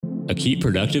a Keep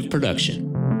Productive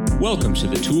production. Welcome to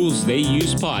the Tools They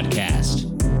Use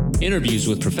podcast. Interviews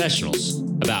with professionals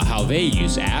about how they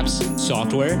use apps,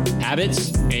 software,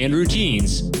 habits, and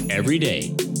routines every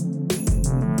day.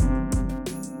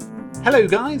 Hello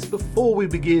guys, before we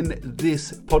begin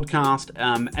this podcast,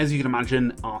 as you can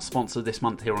imagine, our sponsor this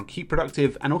month here on Keep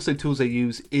Productive and also Tools They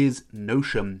Use is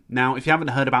Notion. Now, if you haven't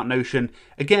heard about Notion,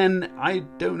 again, I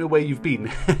don't know where you've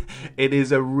been. It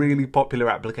is a really popular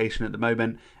application at the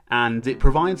moment and it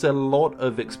provides a lot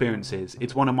of experiences.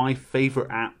 It's one of my favorite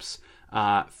apps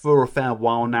for a fair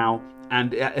while now,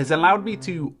 and it has allowed me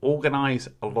to organize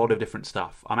a lot of different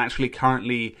stuff. I'm actually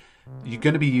currently you're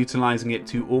going to be utilizing it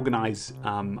to organize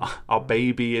our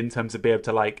baby in terms of be able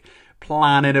to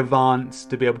plan in advance,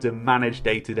 to be able to manage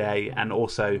day to day, and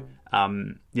also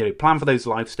plan for those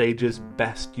life stages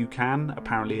best you can.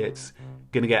 Apparently it's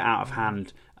going to get out of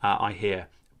hand, I hear.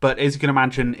 But as you can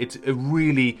imagine, it's a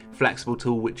really flexible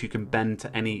tool which you can bend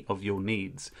to any of your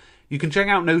needs. You can check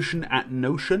out Notion at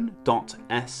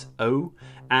notion.so,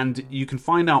 and you can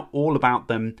find out all about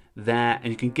them there,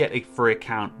 and you can get a free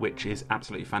account, which is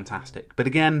absolutely fantastic. But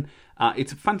again,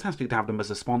 it's fantastic to have them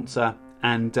as a sponsor,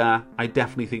 and I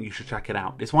definitely think you should check it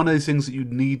out. It's one of those things that you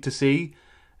need to see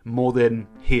more than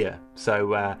hear.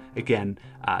 So again,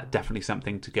 definitely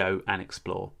something to go and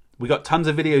explore. We got tons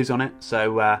of videos on it,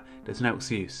 so there's no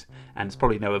excuse, and there's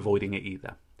probably no avoiding it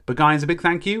either. But guys, a big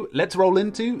thank you. Let's roll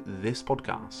into this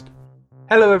podcast.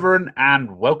 Hello everyone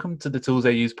and welcome to the Tools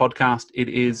They Use podcast. It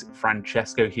is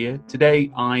Francesco here.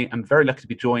 Today I am very lucky to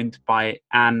be joined by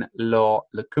Anne-Laure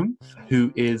Lecomte,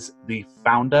 who is the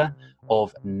founder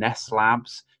of Nest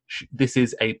Labs. This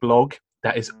is a blog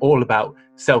that is all about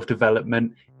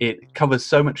self-development. It covers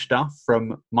so much stuff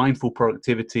from mindful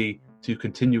productivity to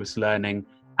continuous learning,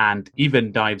 and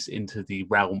even dives into the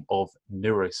realm of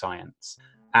neuroscience.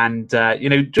 And,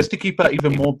 just to keep her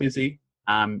even more busy,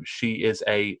 she is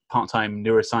a part-time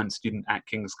neuroscience student at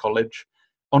King's College,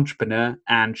 entrepreneur,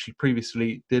 and she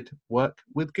previously did work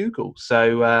with Google.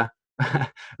 So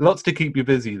lots to keep you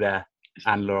busy there,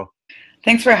 Anne-Laure.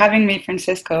 Thanks for having me,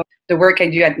 Francisco. The work I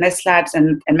do at Nest Labs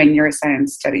and my neuroscience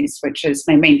studies, which is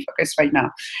my main focus right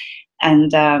now.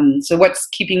 And so what's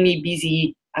keeping me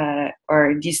busy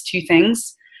are these two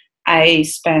things. I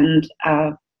spend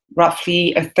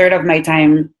roughly a third of my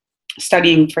time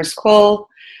studying for school,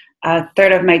 a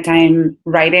third of my time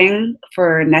writing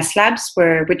for Nest Labs,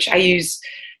 which I use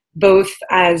both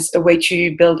as a way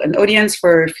to build an audience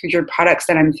for future products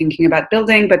that I'm thinking about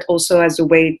building, but also as a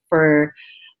way for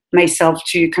myself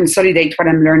to consolidate what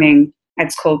I'm learning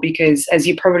at school. Because as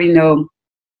you probably know,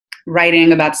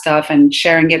 writing about stuff and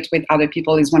sharing it with other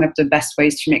people is one of the best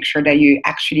ways to make sure that you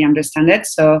actually understand it.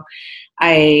 So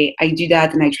I do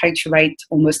that, and I try to write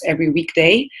almost every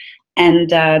weekday. And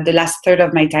the last third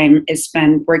of my time is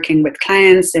spent working with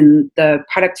clients in the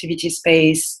productivity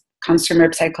space,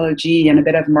 consumer psychology, and a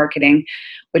bit of marketing,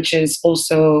 which is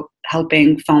also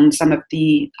helping fund some of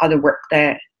the other work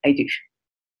that I do.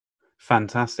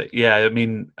 Fantastic. Yeah, I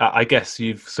mean, I guess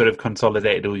you've sort of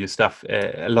consolidated all your stuff.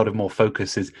 A lot of more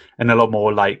focus is, and a lot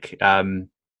more a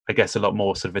lot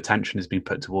more sort of attention has been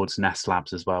put towards Nest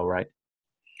Labs as well, right?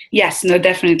 Yes, no,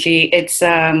 definitely. It's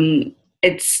definitely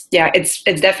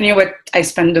what I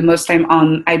spend the most time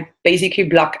on. I basically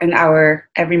block an hour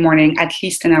every morning, at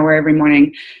least an hour every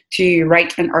morning, to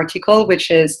write an article, which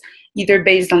is either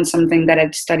based on something that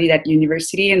I've studied at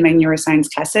university in my neuroscience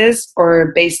classes,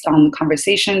 or based on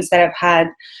conversations that I've had,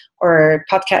 or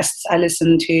podcasts I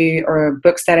listened to, or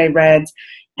books that I read.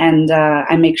 And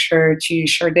I make sure to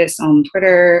share this on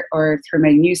Twitter or through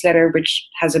my newsletter, which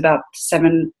has about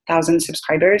 7,000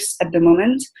 subscribers at the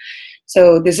moment.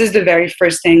 So this is the very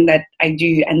first thing that I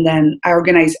do. And then I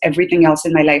organize everything else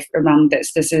in my life around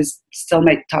this. This is still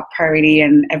my top priority,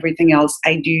 and everything else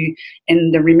I do in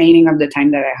the remaining of the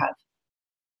time that I have.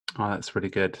 Oh, that's really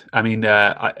good. I mean,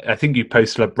 I think you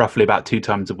post roughly about 2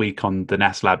 times a week on the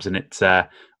Nest Labs, and it's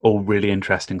all really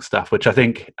interesting stuff, which I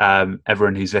think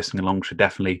everyone who's listening along should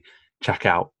definitely check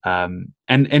out.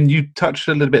 And you touched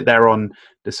a little bit there on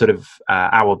the sort of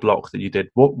hour block that you did.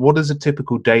 What does a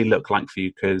typical day look like for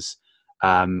you? Because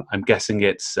I'm guessing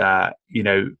it's a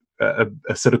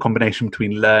sort of combination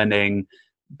between learning,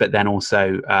 but then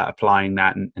also applying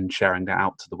that and sharing that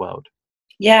out to the world.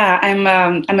 Yeah, I'm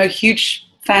a huge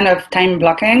fan of time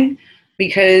blocking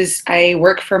because I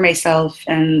work for myself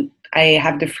and I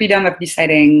have the freedom of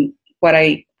deciding what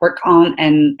I work on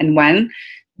and when.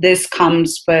 This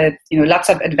comes with lots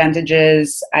of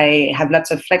advantages. I have lots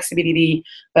of flexibility,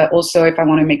 but also if I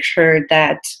want to make sure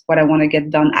that what I want to get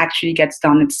done actually gets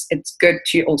done, it's good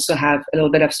to also have a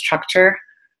little bit of structure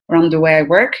around the way I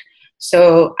work.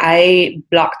 So I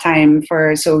block time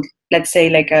so let's say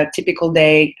like a typical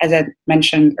day, as I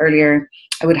mentioned earlier,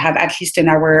 I would have at least an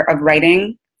hour of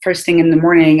writing. First thing in the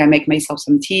morning, I make myself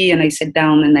some tea and I sit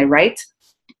down and I write.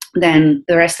 Then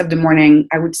the rest of the morning,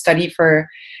 I would study for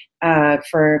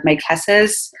my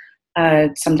classes.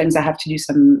 Sometimes I have to do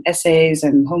some essays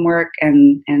and homework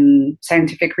and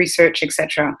scientific research,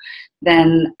 etc.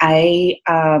 Then I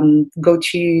go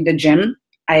to the gym.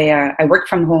 I work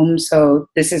from home, so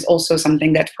this is also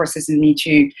something that forces me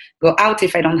to go out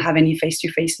if I don't have any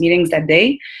face-to-face meetings that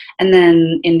day. And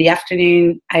then in the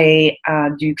afternoon, I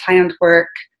do client work,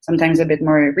 sometimes a bit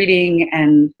more reading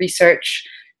and research.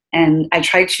 And I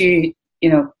try to,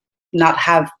 not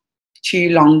have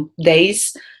too long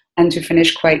days and to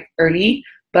finish quite early.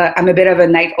 But I'm a bit of a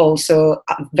night owl, so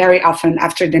very often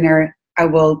after dinner, I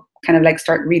will kind of like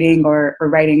start reading or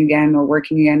writing again or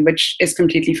working again, which is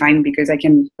completely fine because I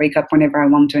can wake up whenever I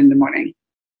want to in the morning.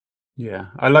 Yeah,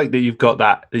 I like that you've got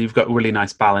a really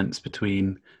nice balance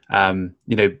between,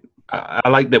 I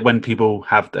like that when people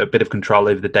have a bit of control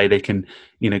over the day, they can,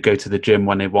 go to the gym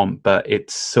when they want, but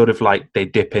it's sort of like they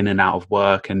dip in and out of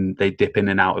work and they dip in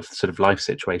and out of sort of life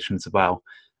situations as well.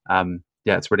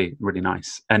 Yeah, it's really, really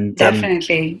nice. And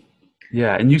definitely.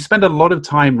 Yeah, and you spend a lot of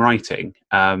time writing.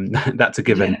 That's a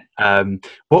given.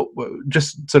 What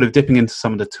just sort of dipping into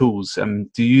some of the tools?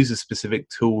 Do you use a specific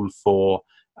tool for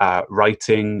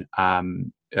writing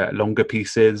longer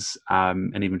pieces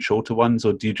and even shorter ones,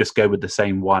 or do you just go with the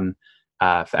same one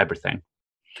for everything?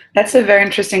 That's a very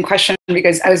interesting question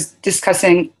because I was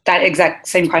discussing that exact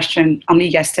same question only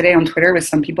yesterday on Twitter with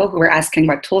some people who were asking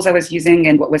what tools I was using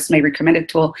and what was my recommended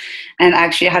tool. And I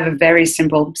actually have a very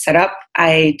simple setup.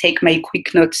 I take my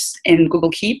quick notes in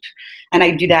Google Keep and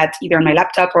I do that either on my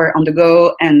laptop or on the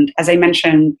go. And as I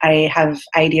mentioned, I have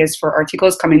ideas for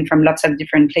articles coming from lots of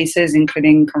different places,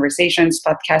 including conversations,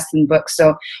 podcasts, and books.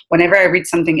 So whenever I read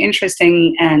something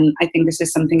interesting and I think this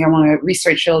is something I want to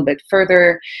research a little bit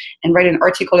further and write an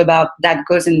article about, that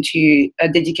goes into a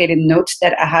dedicated note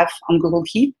that I have on Google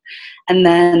Keep. And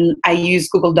then I use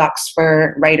Google Docs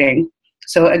for writing.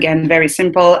 So again, very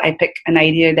simple. I pick an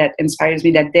idea that inspires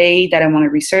me that day that I want to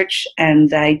research,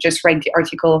 and I just write the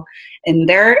article in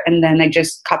there, and then I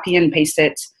just copy and paste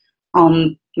it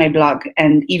on my blog.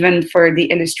 And even for the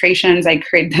illustrations, I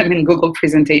create them in Google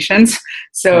Presentations.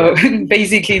 So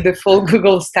basically the full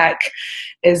Google stack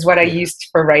is what I used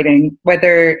for writing,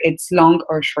 whether it's long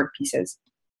or short pieces.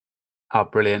 Oh,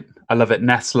 brilliant! I love it.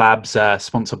 Nest Labs,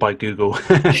 sponsored by Google.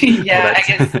 Yeah, I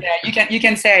guess you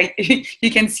can say you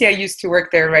can see I used to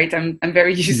work there, right? I'm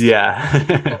very used.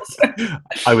 Yeah,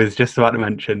 I was just about to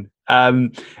mention,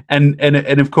 and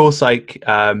of course, like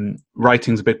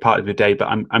writing's a big part of your day. But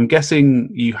I'm guessing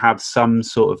you have some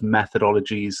sort of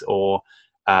methodologies or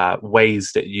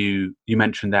ways that you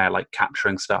mentioned there, like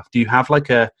capturing stuff. Do you have like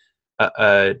a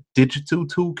digital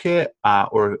toolkit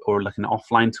or like an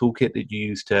offline toolkit that you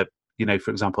use to,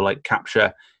 for example, like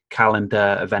capture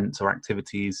calendar events or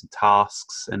activities and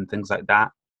tasks and things like that?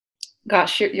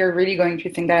 Gosh, you're really going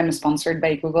to think that I'm sponsored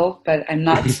by Google, but I'm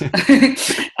not.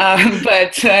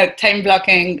 But time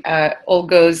blocking all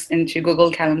goes into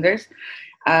Google Calendars.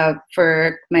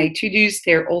 For my to-dos,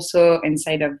 they're also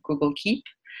inside of Google Keep.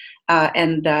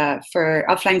 And for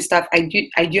offline stuff, I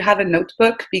do have a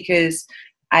notebook because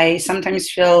I sometimes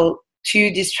feel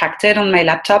too distracted on my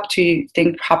laptop to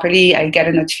think properly. I get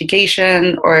a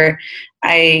notification or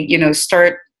I,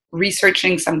 start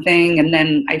researching something and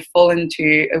then I fall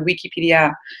into a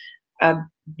Wikipedia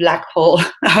black hole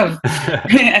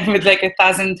with like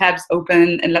 1,000 tabs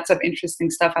open and lots of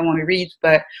interesting stuff I want to read.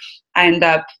 But I end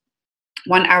up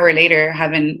 1 hour later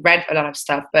having read a lot of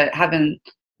stuff, but haven't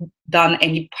done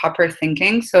any proper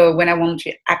thinking. So when I want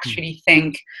to actually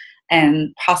think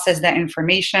and process that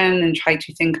information and try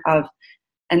to think of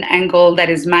an angle that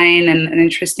is mine and an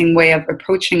interesting way of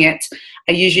approaching it,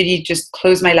 I usually just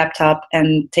close my laptop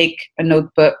and take a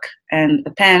notebook and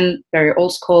a pen, very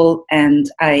old school, and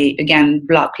I, again,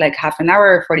 block like half an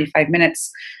hour, 45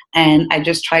 minutes, and I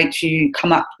just try to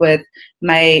come up with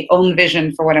my own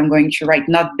vision for what I'm going to write,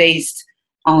 not based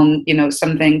on,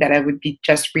 something that I would be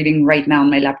just reading right now on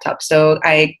my laptop. So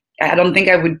I don't think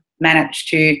I would manage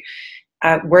to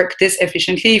work this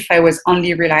efficiently if I was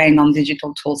only relying on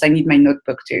digital tools. I need my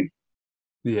notebook too.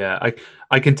 Yeah,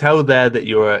 I can tell there that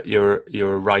you're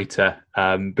a writer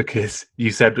because you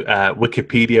said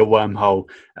Wikipedia wormhole,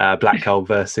 black hole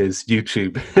versus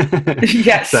YouTube.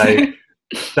 Yes. So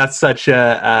that's such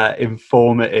a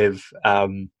informative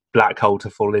black hole to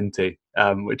fall into,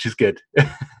 which is good.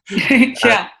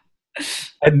 Yeah.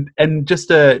 And just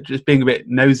being a bit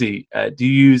nosy, do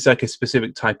you use like a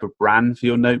specific type of brand for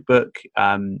your notebook?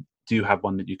 Do do have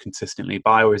one that you consistently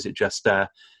buy, or is it just a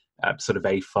sort of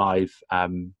A5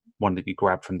 one that you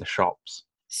grab from the shops?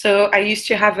 So I used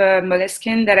to have a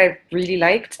Moleskine that I really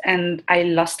liked, and I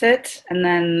lost it, and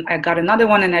then I got another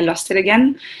one, and I lost it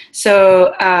again. So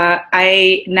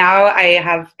I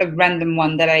have a random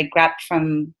one that I grabbed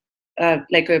from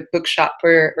like a bookshop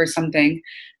or something.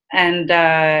 And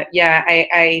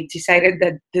I decided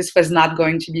that this was not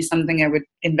going to be something I would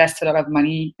invest a lot of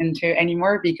money into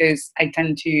anymore, because I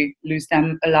tend to lose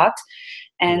them a lot.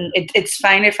 And it's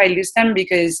fine if I lose them,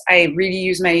 because I really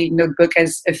use my notebook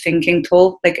as a thinking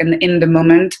tool, like an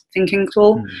in-the-moment thinking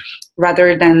tool,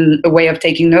 rather than a way of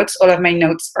taking notes. All of my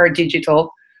notes are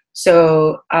digital.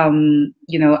 So,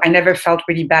 I never felt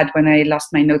really bad when I lost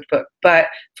my notebook. But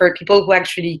for people who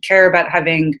actually care about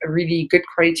having a really good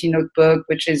quality notebook,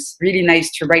 which is really nice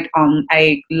to write on,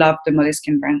 I love the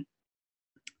Moleskine brand.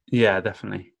 Yeah,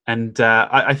 definitely. And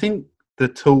I think the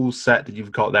tool set that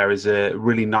you've got there is a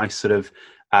really nice sort of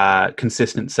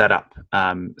consistent setup,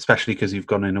 especially because you've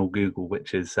gone in all Google,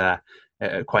 which is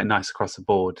quite nice across the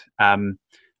board.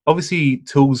 Obviously,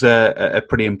 tools are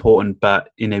pretty important,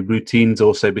 but routines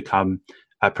also become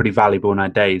pretty valuable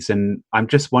nowadays. And I'm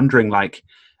just wondering, like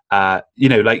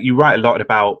you write a lot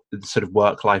about the sort of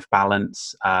work-life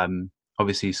balance.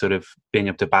 Obviously, sort of being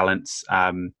able to balance,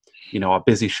 our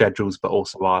busy schedules, but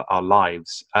also our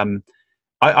lives.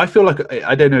 I feel like,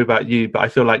 I don't know about you, but I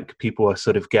feel like people are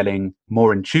sort of getting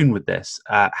more in tune with this.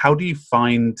 How do you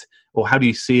find, or how do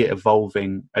you see it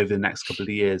evolving over the next couple of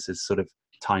years as sort of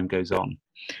time goes on?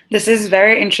 This is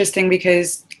very interesting,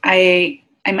 because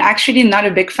I'm actually not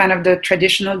a big fan of the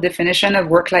traditional definition of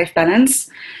work-life balance.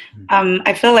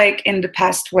 I feel like in the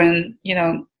past, when,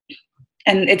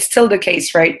 and it's still the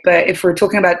case, right? But if we're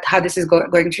talking about how this is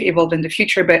going to evolve in the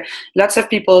future, but lots of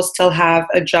people still have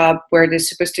a job where they're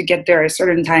supposed to get there at a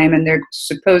certain time, and they're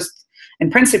supposed, in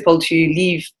principle, to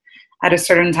leave at a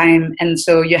certain time. And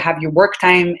so you have your work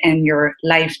time and your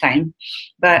life time.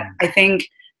 But I think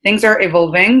things are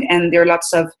evolving, and there are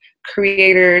lots of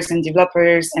creators and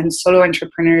developers and solo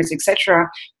entrepreneurs, etc.,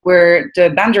 where the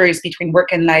boundaries between work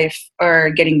and life are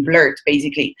getting blurred,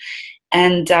 basically.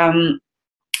 And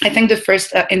I think the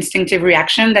first instinctive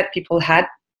reaction that people had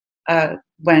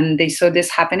when they saw this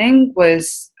happening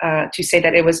was to say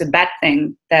that it was a bad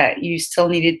thing, that you still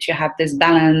needed to have this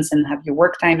balance and have your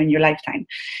work time and your lifetime.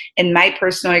 In my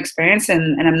personal experience,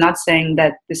 and I'm not saying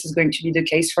that this is going to be the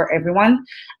case for everyone,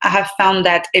 I have found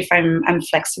that if I'm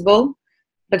flexible,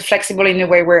 but flexible in a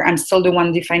way where I'm still the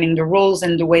one defining the rules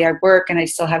and the way I work, and I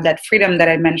still have that freedom that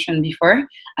I mentioned before,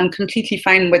 I'm completely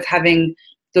fine with having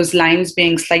those lines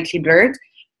being slightly blurred.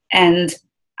 And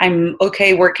I'm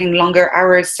okay working longer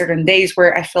hours certain days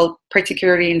where I feel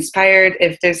particularly inspired.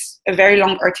 If there's a very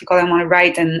long article I want to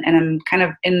write, and I'm kind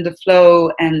of in the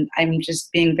flow and I'm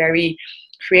just being very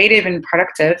creative and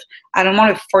productive, I don't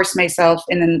want to force myself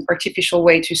in an artificial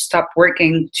way to stop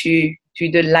working to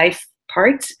do the life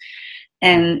part.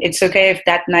 And it's okay if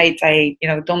that night I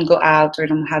don't go out or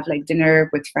don't have like dinner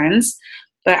with friends.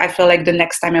 But I feel like the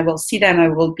next time I will see them, I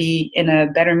will be in a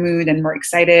better mood and more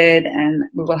excited, and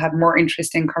we will have more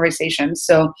interesting conversations.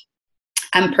 So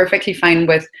I'm perfectly fine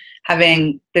with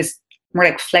having this more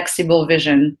like flexible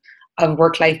vision of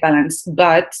work-life balance.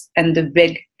 But, and the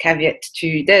big caveat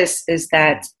to this is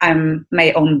that I'm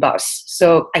my own boss.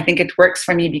 So I think it works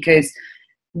for me, because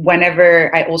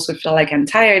whenever I also feel like I'm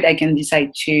tired, I can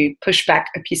decide to push back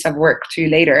a piece of work to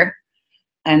later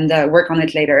and work on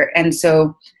it later. And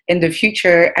so in the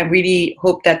future, I really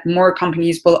hope that more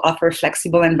companies will offer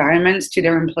flexible environments to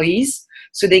their employees,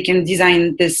 so they can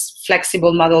design this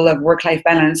flexible model of work-life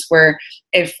balance where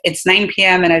if it's 9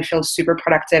 p.m. and I feel super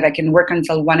productive, I can work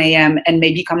until 1 a.m. and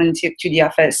maybe come into the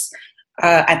office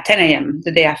at 10 a.m.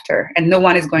 the day after. And no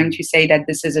one is going to say that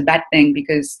this is a bad thing,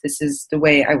 because this is the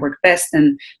way I work best.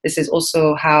 And this is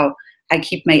also how I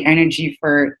keep my energy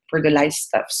for the life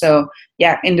stuff. So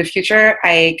yeah, in the future,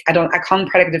 I can't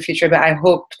predict the future, but I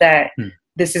hope that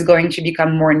this is going to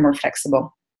become more and more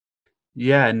flexible.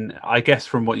 Yeah, and I guess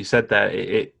from what you said there,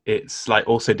 it's like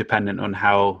also dependent on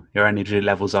how your energy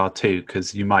levels are too,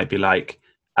 because you might be like,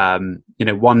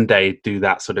 one day do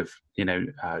that sort of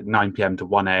 9 p.m. to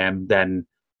 1 a.m. then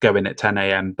go in at 10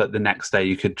 a.m. but the next day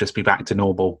you could just be back to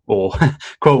normal, or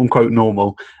quote unquote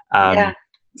normal.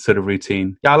 Sort of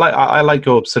routine. Yeah, I like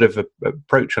your sort of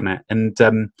approach on it, and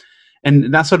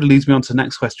that sort of leads me on to the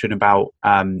next question about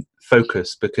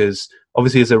focus, because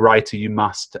obviously as a writer you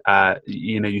must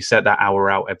you set that hour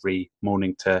out every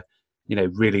morning to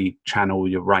really channel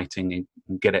your writing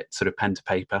and get it sort of pen to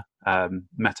paper,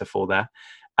 metaphor there.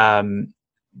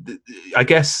 I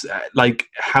guess, like,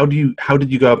 how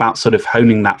did you go about sort of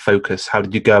honing that focus? How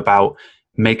did you go about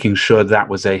making sure that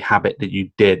was a habit that you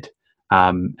did,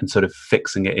 and sort of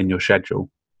fixing it in your schedule?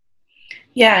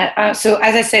 Yeah. So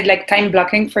as I said, like time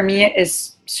blocking for me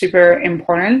is super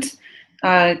important.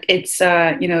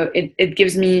 It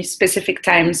gives me specific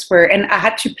times where, and I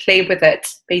had to play with it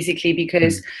basically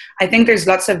because I think there's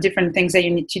lots of different things that you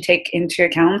need to take into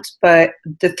account. But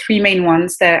the three main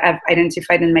ones that I've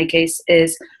identified in my case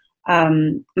is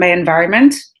my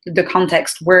environment, the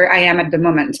context, where I am at the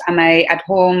moment. Am I at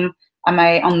home? Am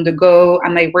I on the go?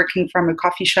 Am I working from a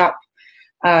coffee shop?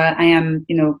 I am,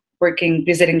 working,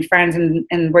 visiting friends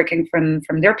and working from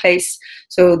their place.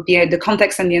 So the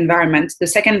context and the environment. The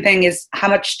second thing is how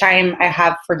much time I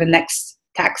have for the next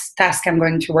task I'm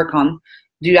going to work on.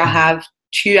 Do I have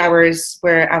 2 hours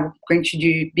where I'm going to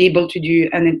be able to do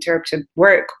uninterrupted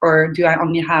work, or do I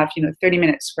only have 30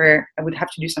 minutes where I would have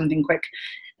to do something quick?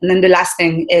 And then the last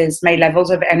thing is my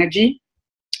levels of energy.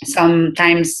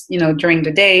 Sometimes during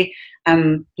the day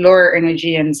I'm lower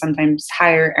energy and sometimes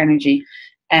higher energy.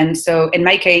 And so in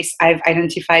my case, I've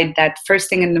identified that first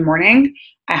thing in the morning,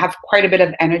 I have quite a bit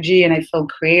of energy and I feel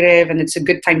creative and it's a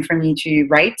good time for me to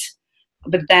write.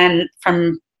 But then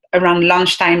from around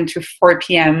lunchtime to 4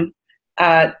 p.m.,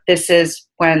 this is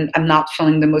when I'm not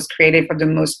feeling the most creative or the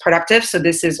most productive. So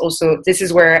this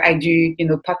is where I do,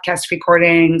 podcast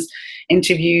recordings,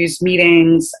 interviews,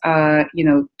 meetings,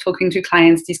 talking to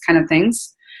clients, these kind of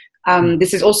things.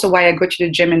 This is also why I go to the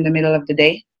gym in the middle of the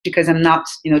day, because I'm not,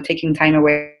 taking time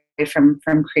away from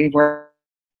creative work.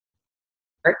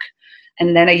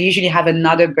 And then I usually have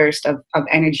another burst of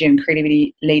energy and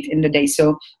creativity late in the day.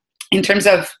 So in terms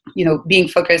of, being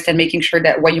focused and making sure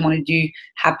that what you want to do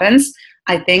happens,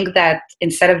 I think that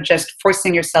instead of just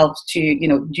forcing yourself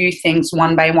to, do things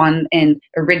one by one in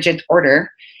a rigid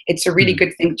order, it's a really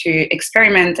good thing to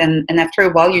experiment. And after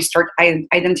a while, you start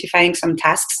identifying some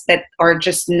tasks that are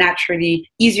just naturally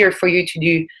easier for you to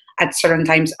do at certain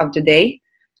times of the day.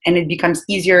 And it becomes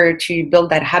easier to build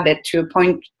that habit to a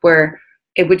point where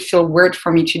it would feel weird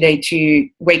for me today to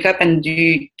wake up and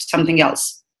do something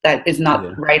else that is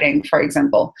not writing, for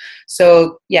example.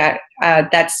 So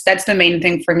that's the main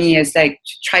thing for me, is like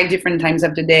try different times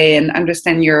of the day and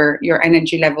understand your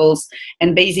energy levels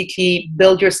and basically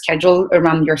build your schedule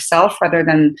around yourself rather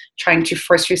than trying to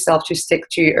force yourself to stick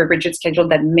to a rigid schedule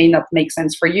that may not make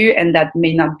sense for you and that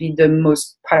may not be the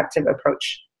most productive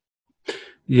approach.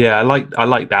 Yeah, I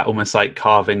like that, almost like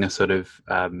carving a sort of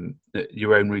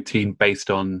your own routine based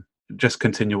on just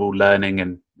continual learning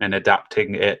and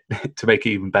adapting it to make it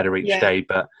even better each day,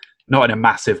 but not in a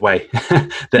massive way.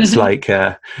 That's like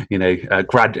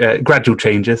gradual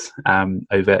changes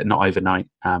not overnight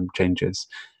changes.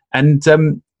 And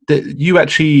you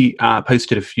actually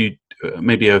posted a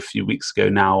few weeks ago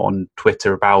now on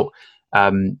Twitter about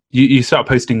you start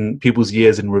posting people's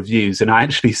years in reviews, and I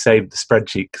actually saved the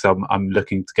spreadsheet because I'm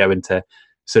looking to go into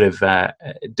sort of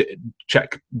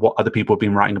check what other people have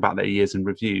been writing about their years in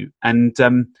review. And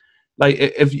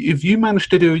have you managed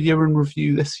to do a year in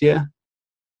review this year?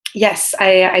 Yes,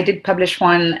 I did publish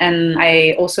one, and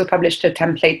I also published a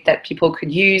template that people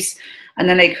could use. And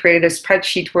then I created a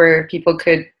spreadsheet where people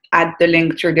could add the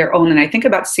link to their own. And I think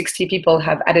about 60 people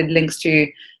have added links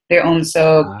to their own.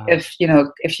 So if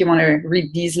you want to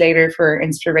read these later for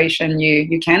inspiration,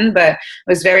 you can. But it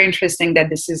was very interesting that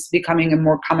this is becoming a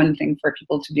more common thing for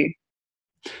people to do.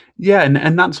 Yeah,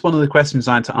 and that's one of the questions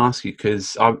I had to ask you,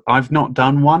 because I've not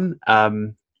done one. I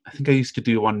think I used to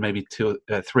do one maybe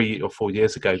 3 or 4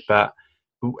 years ago. But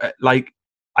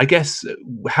I guess,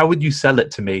 how would you sell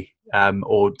it to me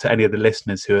or to any of the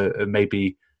listeners who are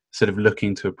maybe sort of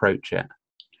looking to approach it?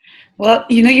 Well,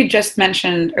 you just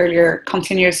mentioned earlier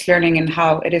continuous learning and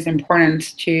how it is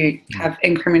important to have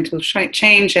incremental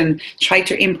change and try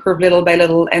to improve little by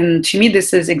little. And to me,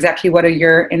 this is exactly what a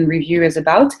year in review is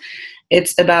about.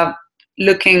 It's about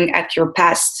looking at your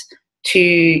past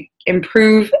to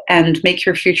improve and make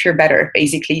your future better,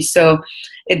 basically. So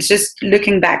it's just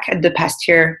looking back at the past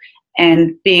year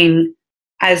and being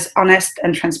as honest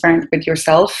and transparent with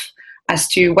yourself as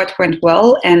to what went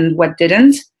well and what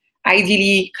didn't.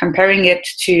 Ideally comparing it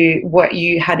to what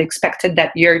you had expected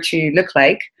that year to look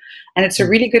like. And it's a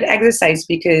really good exercise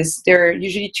because there are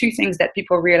usually 2 things that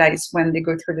people realize when they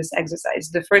go through this exercise.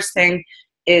 The first thing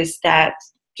is that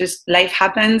just life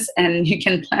happens and you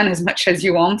can plan as much as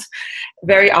you want.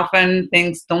 Very often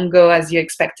things don't go as you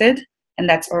expected, and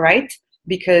that's all right.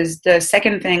 Because the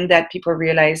second thing that people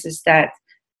realize is that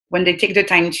when they take the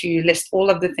time to list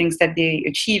all of the things that they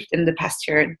achieved in the past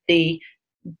year, they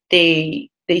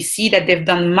see that they've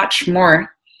done much more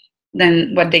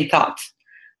than what they thought.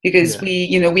 because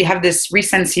we have this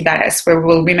recency bias where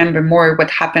we'll remember more what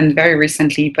happened very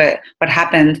recently, but what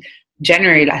happened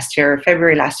January last year or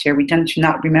February last year, we tend to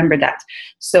not remember that.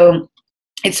 So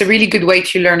it's a really good way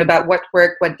to learn about what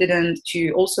worked, what didn't, to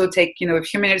also take, a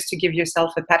few minutes to give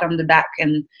yourself a pat on the back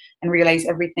and realize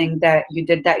everything that you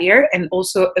did that year, and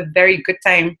also a very good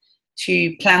time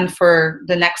to plan for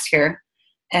the next year.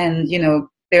 And,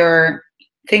 there are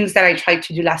things that I tried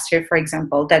to do last year, for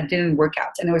example, that didn't work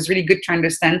out. And it was really good to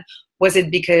understand, was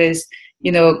it because,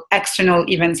 external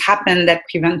events happened that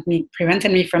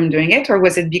prevented me from doing it? Or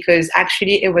was it because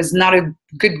actually it was not a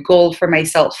good goal for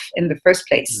myself in the first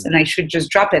place and I should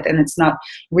just drop it? And it's not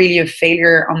really a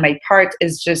failure on my part.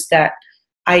 It's just that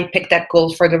I picked that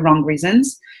goal for the wrong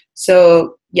reasons.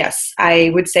 So yes,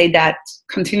 I would say that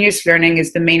continuous learning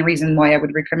is the main reason why I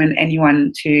would recommend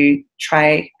anyone to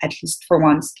try, at least for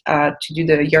once, to do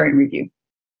the year in review.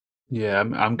 Yeah,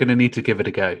 I'm going to need to give it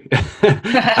a go.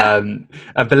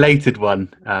 A belated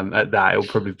one at that. It'll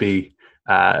probably be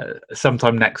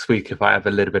sometime next week if I have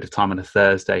a little bit of time on a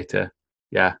Thursday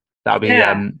that'll be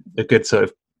a good sort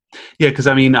of, because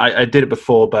I did it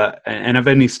before, and I've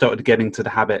only started getting to the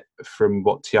habit from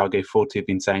what Tiago Forti have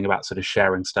been saying about sort of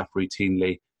sharing stuff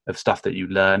routinely of stuff that you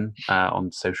learn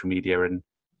on social media and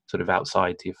sort of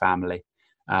outside to your family.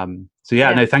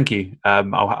 No, thank you.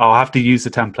 I'll have to use the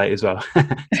template as well.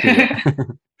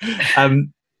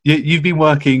 You've been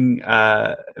working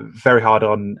very hard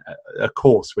on a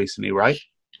course recently, right?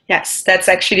 Yes, that's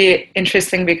actually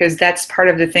interesting because that's part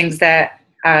of the things that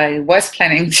I was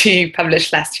planning to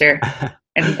publish last year,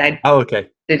 and that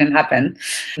didn't happen.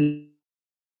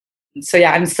 So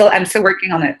yeah, I'm still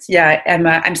working on it. Yeah,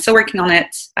 I'm still working on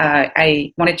it.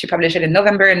 I wanted to publish it in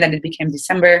November, and then it became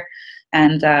December.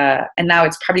 And now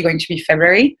it's probably going to be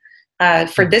February.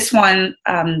 For this one,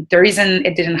 the reason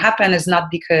it didn't happen is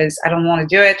not because I don't want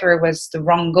to do it or it was the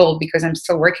wrong goal, because I'm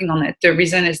still working on it. The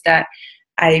reason is that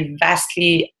I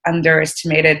vastly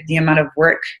underestimated the amount of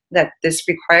work that this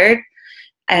required.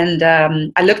 And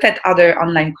I looked at other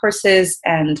online courses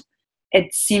and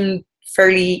it seemed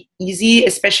fairly easy,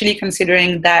 especially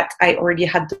considering that I already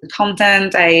had the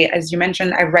content. As you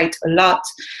mentioned, I write a lot.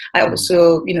 I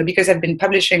also, because I've been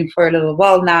publishing for a little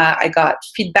while now, I got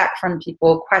feedback from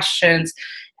people, questions,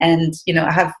 and,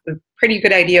 I have a pretty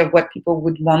good idea of what people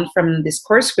would want from this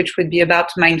course, which would be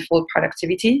about mindful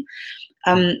productivity.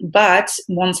 But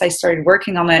once I started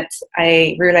working on it,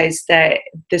 I realized that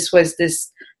this was this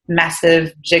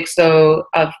massive jigsaw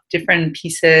of different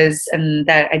pieces and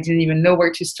that I didn't even know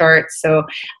where to start. So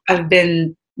I've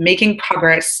been making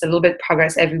a little bit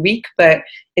progress every week, but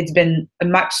it's been a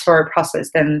much slower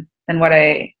process than what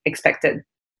I expected.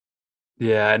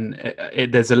 Yeah, and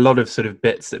there's a lot of sort of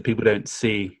bits that people don't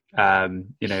see,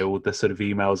 all the sort of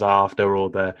emails after, or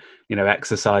the,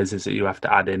 exercises that you have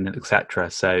to add in,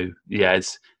 etc. So yeah,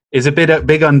 it's a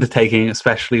big undertaking,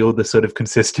 especially all the sort of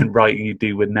consistent writing you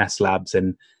do with Nest Labs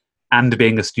and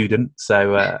being a student.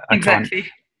 So exactly.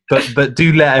 But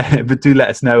do let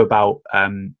us know about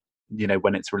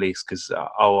when it's released, because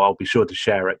I'll be sure to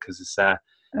share it, because it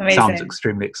sounds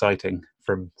extremely exciting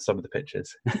from some of the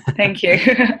pictures. Thank you.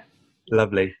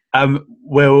 Lovely.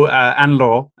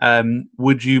 Anne-Laure,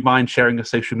 would you mind sharing your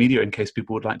social media in case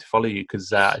people would like to follow you?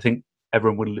 Because I think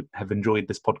everyone would have enjoyed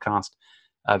this podcast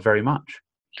very much.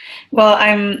 Well,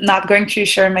 I'm not going to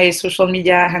share my social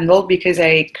media handle because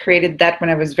I created that when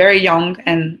I was very young,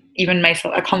 and even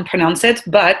myself, I can't pronounce it,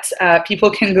 but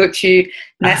people can go to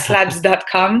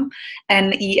nestlabs.com,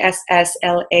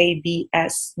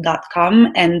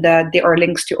 nesslabs.com, and there are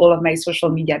links to all of my social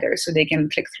media there, so they can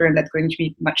click through, and that's going to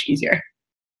be much easier.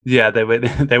 Yeah,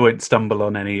 they won't stumble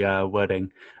on any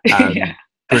wording. Yeah.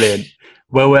 Brilliant.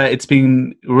 Well, it's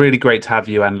been really great to have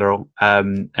you, Anne-Laure,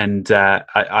 and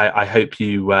I hope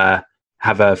you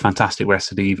have a fantastic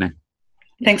rest of the evening.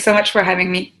 Thanks so much for having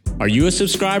me. Are you a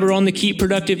subscriber on the Keep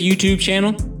Productive YouTube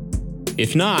channel?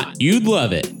 If not, you'd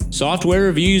love it. Software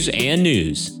reviews and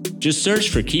news. Just search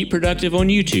for Keep Productive on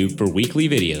YouTube for weekly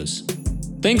videos.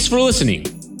 Thanks for listening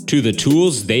to the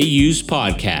Tools They Use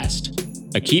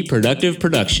podcast, a Keep Productive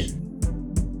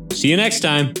production. See you next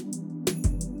time.